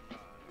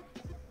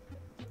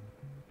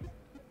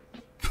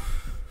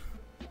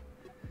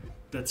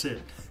 That's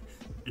it.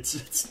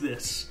 It's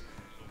this.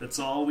 That's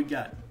all we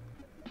got.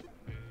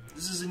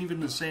 This isn't even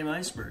the same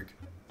iceberg.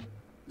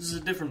 This is a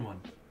different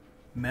one.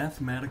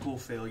 Mathematical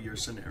failure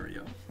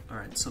scenario.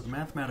 Alright, so the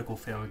mathematical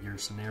failure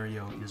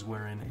scenario is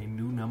wherein a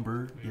new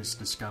number is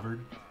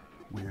discovered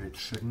where it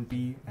shouldn't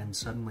be, and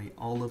suddenly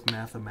all of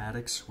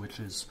mathematics, which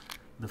is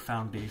the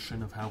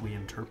foundation of how we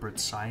interpret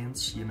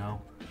science, you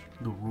know,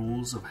 the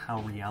rules of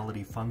how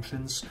reality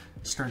functions,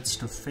 starts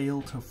to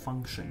fail to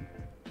function.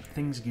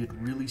 Things get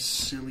really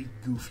silly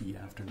goofy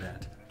after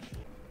that.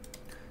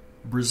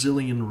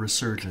 Brazilian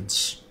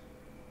resurgence.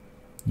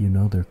 You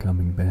know they're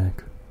coming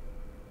back.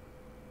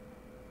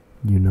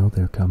 You know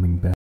they're coming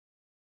back.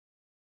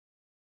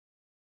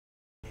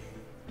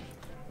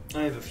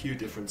 I have a few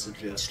different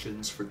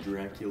suggestions for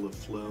Dracula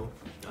flow.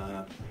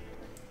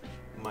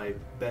 My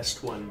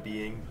best one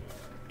being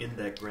in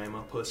that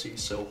grandma pussy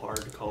so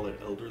hard to call it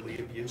elderly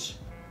abuse.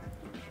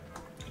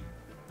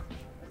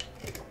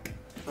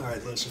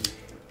 Alright, listen.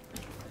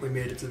 We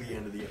made it to the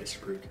end of the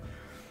iceberg.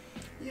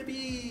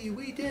 Yippee!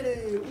 We did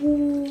it!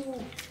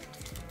 Woo!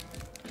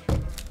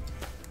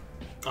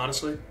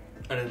 Honestly,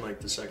 I didn't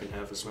like the second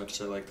half as much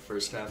as I liked the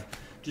first half.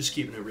 Just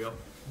keeping it real.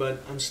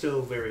 But I'm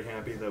still very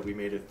happy that we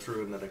made it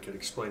through and that I could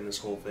explain this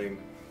whole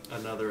thing.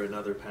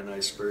 Another pen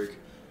iceberg.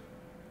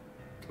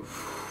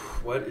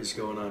 What is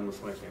going on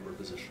with my camera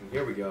position?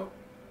 Here we go.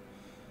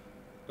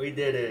 We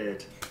did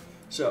it!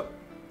 So,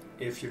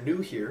 if you're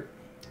new here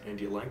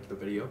and you liked the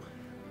video,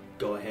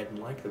 go ahead and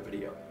like the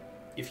video.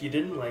 If you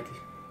didn't like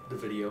the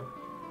video,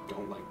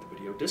 don't like the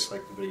video,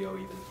 dislike the video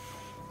even.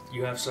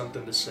 You have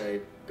something to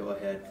say, go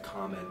ahead,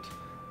 comment.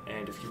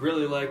 And if you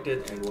really liked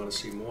it and want to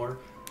see more,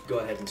 go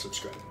ahead and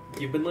subscribe.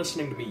 You've been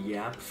listening to me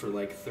yap for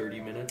like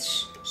 30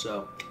 minutes,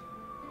 so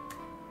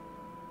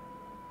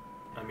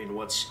I mean,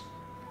 what's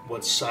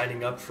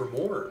signing up for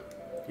more?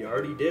 You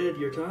already did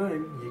your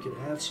time. You can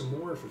have some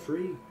more for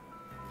free.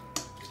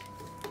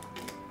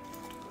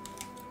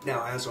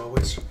 Now, as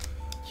always,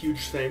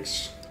 huge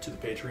thanks to the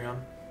Patreon.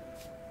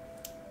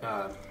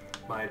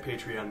 My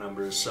Patreon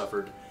numbers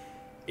suffered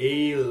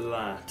a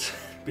lot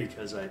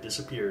because I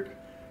disappeared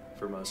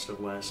for most of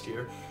last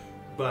year.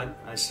 But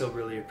I still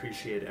really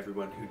appreciate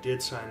everyone who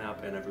did sign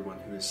up and everyone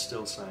who is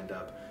still signed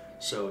up.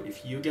 So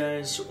if you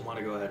guys want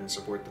to go ahead and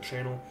support the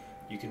channel,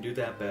 you can do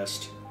that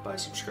best by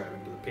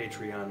subscribing to the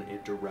Patreon.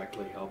 It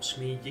directly helps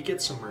me. You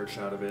get some merch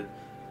out of it.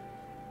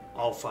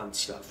 All fun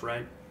stuff,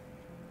 right?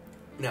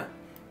 Now,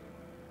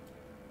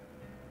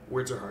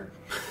 words are hard.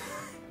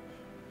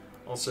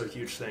 Also,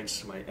 huge thanks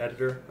to my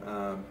editor.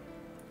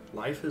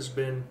 Life has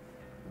been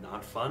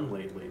not fun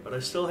lately, but I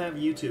still have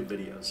YouTube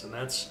videos, and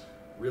that's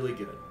really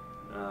good.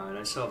 And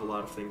I still have a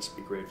lot of things to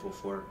be grateful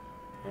for,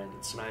 and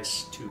it's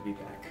nice to be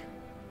back.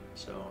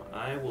 So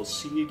I will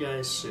see you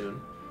guys soon.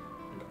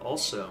 And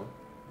also,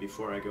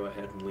 before I go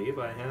ahead and leave,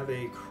 I have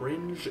a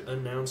cringe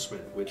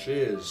announcement, which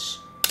is,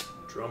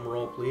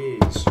 drumroll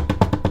please,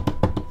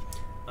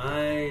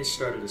 I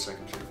started a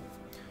second channel.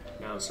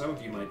 Now, some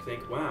of you might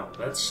think, wow,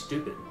 that's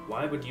stupid.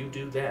 Why would you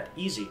do that?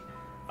 Easy.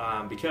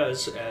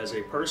 Because as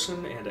a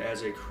person and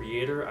as a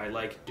creator, I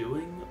like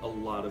doing a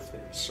lot of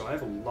things. So I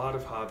have a lot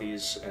of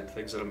hobbies and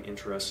things that I'm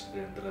interested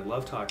in that I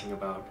love talking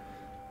about.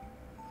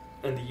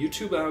 And the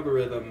YouTube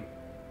algorithm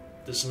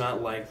does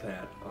not like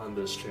that on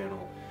this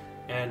channel.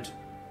 And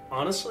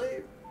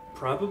honestly,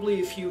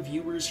 probably a few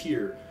viewers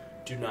here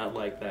do not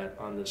like that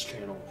on this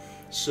channel.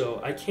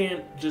 So I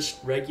can't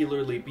just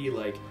regularly be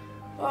like,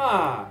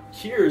 ah,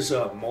 here's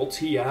a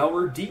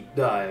multi-hour deep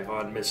dive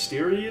on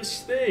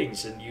mysterious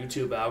things, and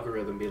YouTube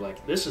algorithm be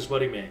like, this is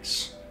what he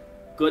makes.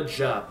 Good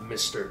job,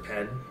 Mr.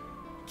 Penn.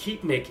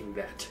 Keep making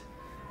that.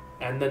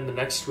 And then the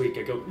next week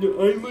I go,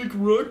 I like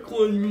rock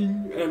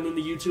climbing. And then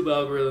the YouTube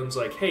algorithm's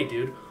like, hey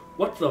dude,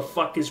 what the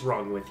fuck is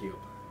wrong with you?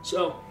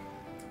 So,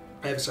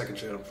 I have a second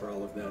channel for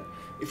all of that.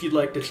 If you'd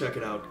like to check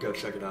it out, go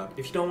check it out.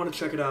 If you don't want to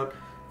check it out,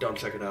 don't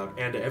check it out.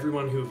 And to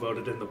everyone who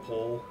voted in the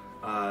poll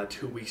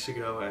 2 weeks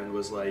ago and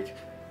was like,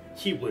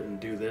 he wouldn't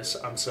do this,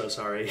 I'm so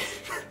sorry.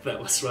 That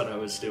was what I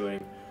was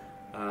doing.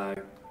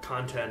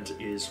 Content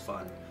is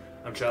fun.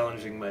 I'm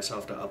challenging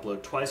myself to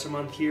upload twice a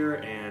month here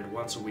and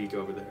once a week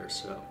over there,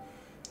 so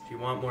if you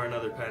want more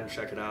Another Pen,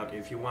 check it out.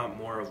 If you want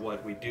more of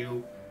what we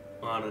do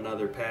on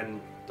Another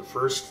Pen, the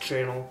first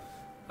channel,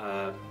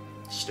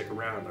 stick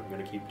around, I'm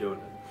going to keep doing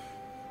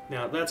it.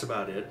 Now, that's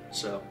about it,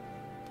 so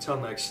until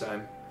next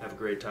time, have a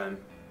great time.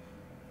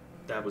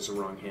 That was the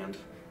wrong hand.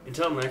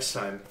 Until next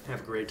time,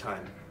 have a great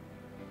time.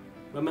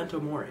 Memento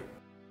Mori.